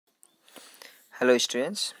Hello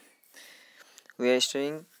students, we are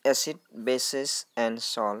studying acid, bases and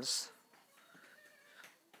salts,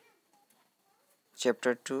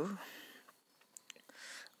 chapter 2,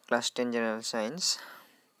 class 10 general science.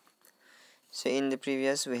 So in the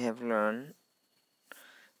previous we have learned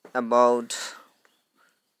about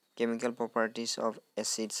chemical properties of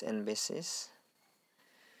acids and bases.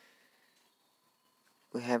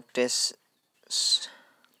 We have tested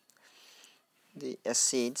the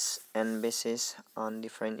acids and bases on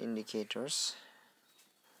different indicators.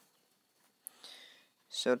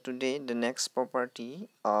 So today the next property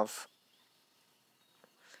of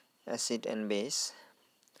acid and base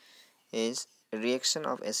is reaction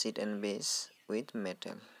of acid and base with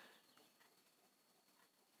metal.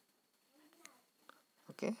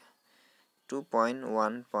 Okay,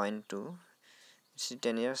 2.1.2 is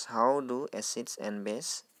 10 years. How do acids and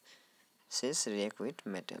bases react with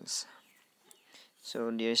metals?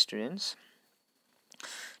 So dear students,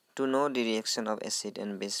 to know the reaction of acid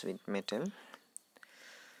and base with metal,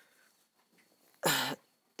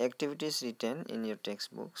 activity is written in your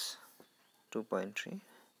textbooks 2.3.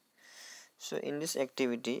 So in this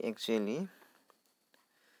activity actually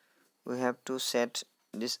we have to set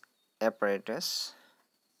this apparatus.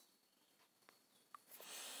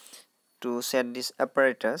 To set this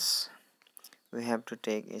apparatus we have to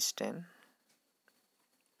take a stand,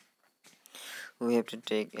 we have to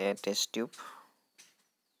take a test tube,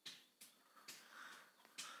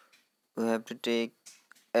 we have to take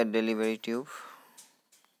a delivery tube,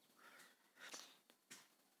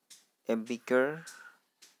 a beaker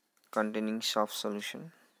containing soft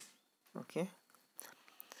solution, okay,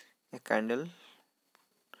 a candle.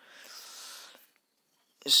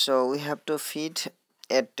 So we have to feed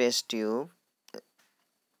a test tube,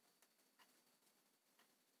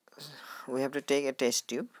 we have to take a test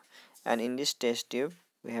tube, and in this test tube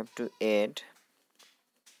we have to add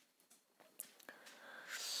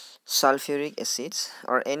sulfuric acids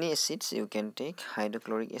or any acids you can take,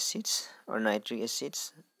 hydrochloric acids or nitric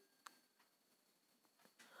acids.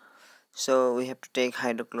 So we have to take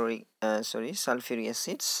sulfuric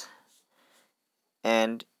acids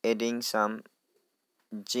and adding some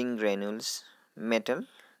zinc granules, metal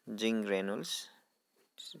zinc granules,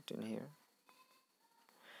 written here,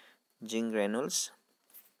 zinc granules.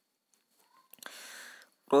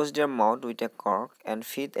 Close their mouth with a cork and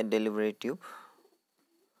feed a delivery tube,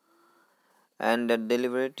 and the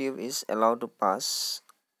delivery tube is allowed to pass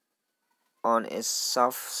on a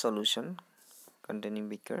soft solution containing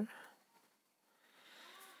beaker.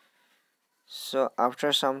 So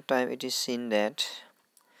after some time it is seen that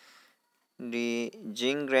the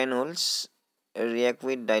zinc granules react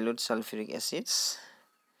with dilute sulfuric acids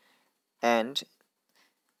and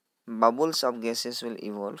bubbles of gases will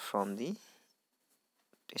evolve from the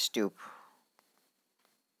test tube.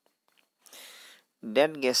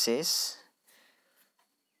 That gases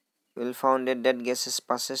will found that gases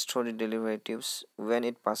passes through the delivery tubes. When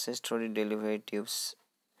it passes through the delivery tubes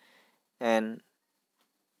and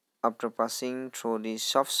after passing through the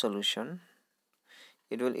soft solution,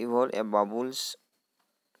 it will evolve a bubbles,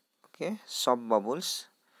 okay, soft bubbles.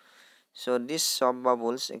 So these soft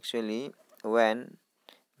bubbles actually when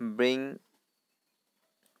bring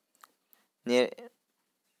near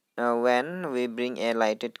when we bring a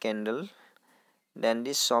lighted candle, then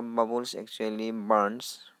this soft bubbles actually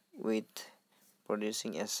burns with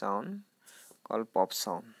producing a sound called pop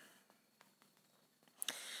sound.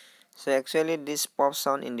 So actually this pop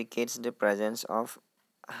sound indicates the presence of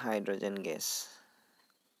hydrogen gas,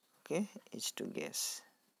 okay, H2 gas.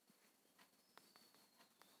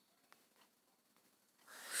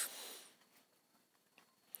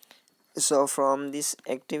 So from this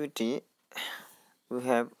activity we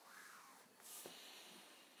have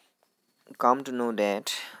come to know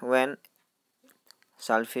that when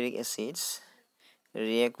sulfuric acids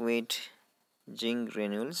react with zinc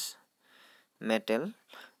granules, metal,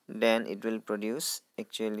 then it will produce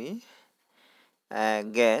actually a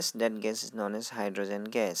gas. That gas is known as hydrogen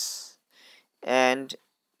gas. And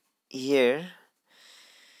here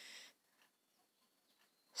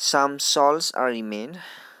some salts are remained,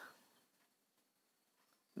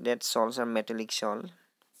 that salts are metallic salt,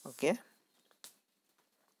 okay.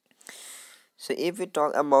 So if we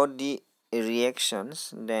talk about the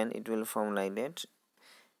reactions, then it will form like that.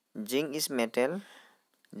 Zinc is metal,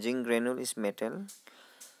 zinc granule is metal,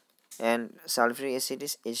 and sulfuric acid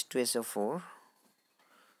is H2SO4.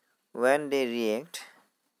 When they react,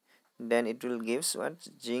 then it will gives what?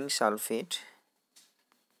 Zinc sulfate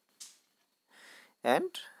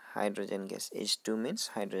and hydrogen gas. H2 means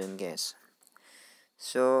hydrogen gas.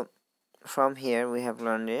 So from here we have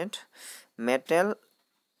learned that Metal,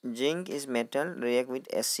 zinc is metal, react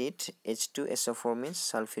with acid, H2SO4 means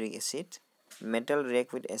sulfuric acid. Metal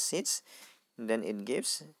react with acids, then it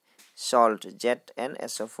gives salt,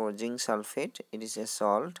 ZnSO4, zinc sulfate, it is a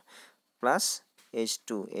salt, plus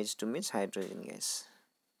H2, H2 means hydrogen gas.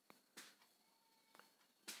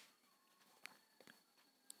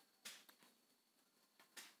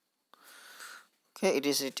 Okay, it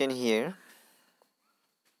is written here.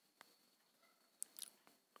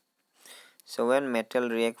 So when metal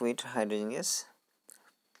react with hydrogen gas,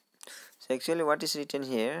 so actually what is written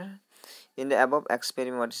here in the above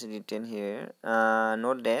experiment, what is written here,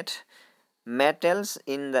 note that metals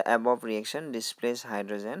in the above reaction displace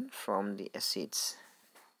hydrogen from the acids.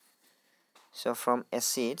 So from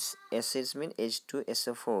acids mean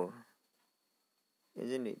H2SO4,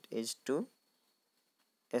 isn't it?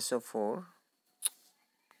 H2SO4,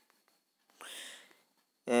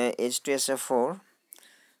 H2SO4.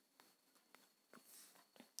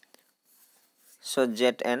 So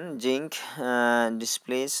Zn, zinc,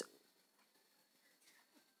 displace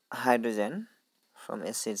hydrogen from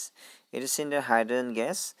acids. It is in the hydrogen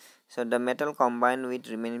gas. So the metal combined with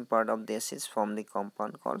remaining part of the acids form the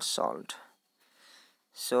compound called salt.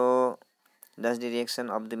 So thus the reaction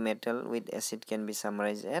of the metal with acid can be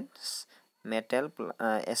summarized as metal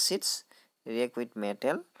acids react with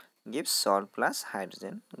metal gives salt plus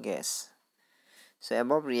hydrogen gas. So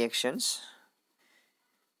above reactions,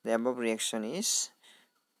 the above reaction is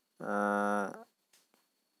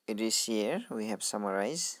it is here we have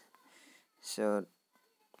summarized. So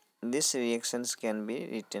these reactions can be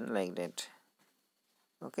written like that.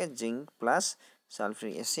 Okay, zinc plus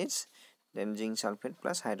sulfuric acids, then zinc sulfate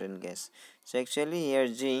plus hydrogen gas. So actually here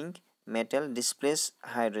zinc metal displace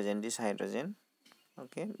hydrogen, this hydrogen,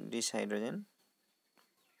 okay, this hydrogen,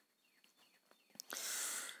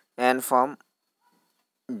 and form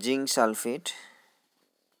zinc sulfate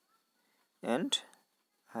and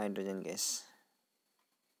hydrogen gas.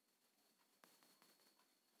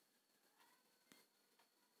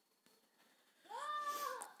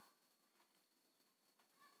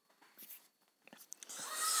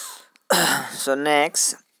 So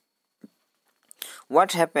next,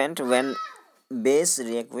 what happened when base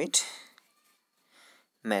react with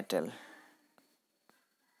metal?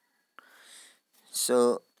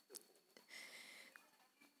 So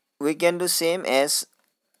we can do same as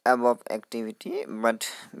above activity,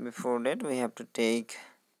 but before that we have to take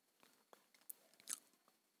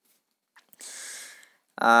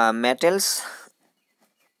metals,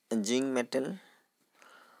 zinc metal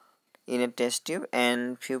in a test tube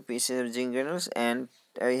and few pieces of zinc granules, and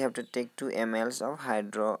we have to take 2 ml of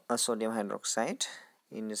sodium hydroxide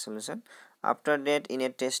in the solution. After that, in a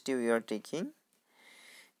test tube you are taking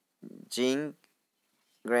zinc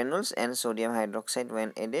granules and sodium hydroxide.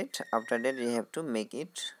 When added, after that we have to make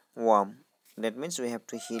it warm, that means we have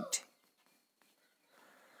to heat.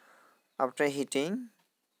 After heating,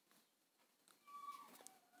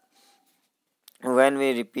 when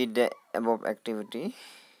we repeat the above activity,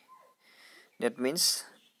 that means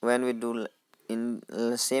when we do in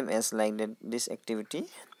same as like that this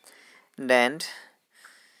activity, then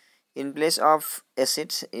in place of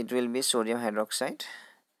acids it will be sodium hydroxide.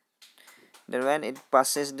 Then when it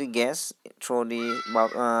passes the gas through the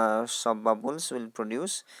soap bubbles will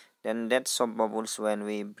produce, then that soap bubbles, when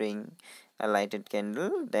we bring a lighted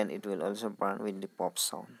candle, then it will also burn with the pop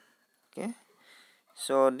sound. Okay,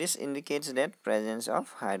 so this indicates that presence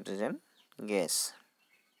of hydrogen gas.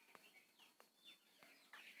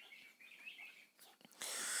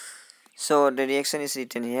 So the reaction is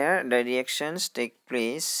written here. The reactions take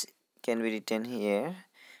place can be written here.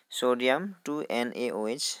 Sodium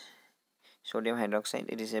 2NaOH, sodium hydroxide,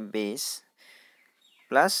 it is a base,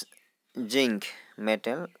 plus zinc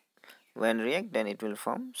metal. When react, then it will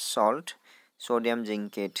form salt, sodium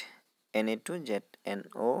zincate,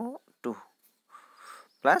 Na2ZnO2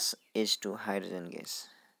 plus H2 hydrogen gas.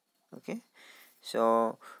 Okay,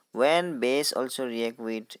 so when base also react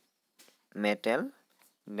with metal,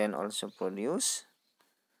 then also produce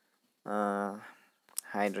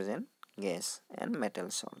hydrogen gas and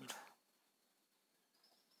metal salt.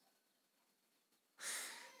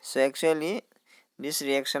 So actually these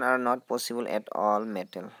reaction are not possible at all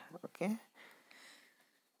metal, okay,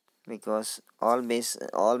 because all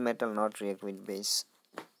metal not react with base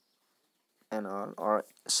and all, or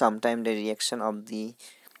sometimes the reaction of the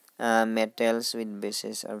metals with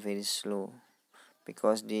bases are very slow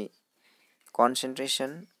because the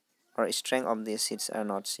concentration or strength of the acids are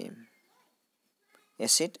not same.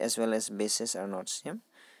 Acid as well as bases are not same,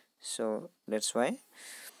 so that's why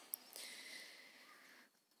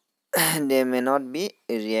they may not be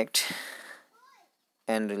react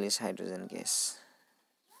and release hydrogen gas.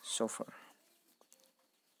 So far.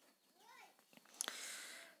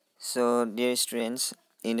 So dear students,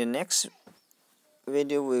 in the next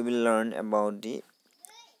video we will learn about the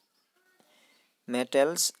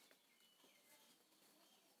metals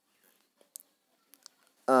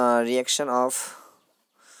reaction of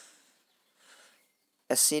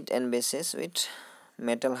acid and bases with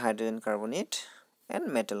metal hydrogen carbonate and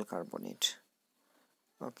metal carbonate.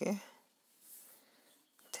 Okay,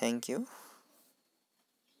 thank you.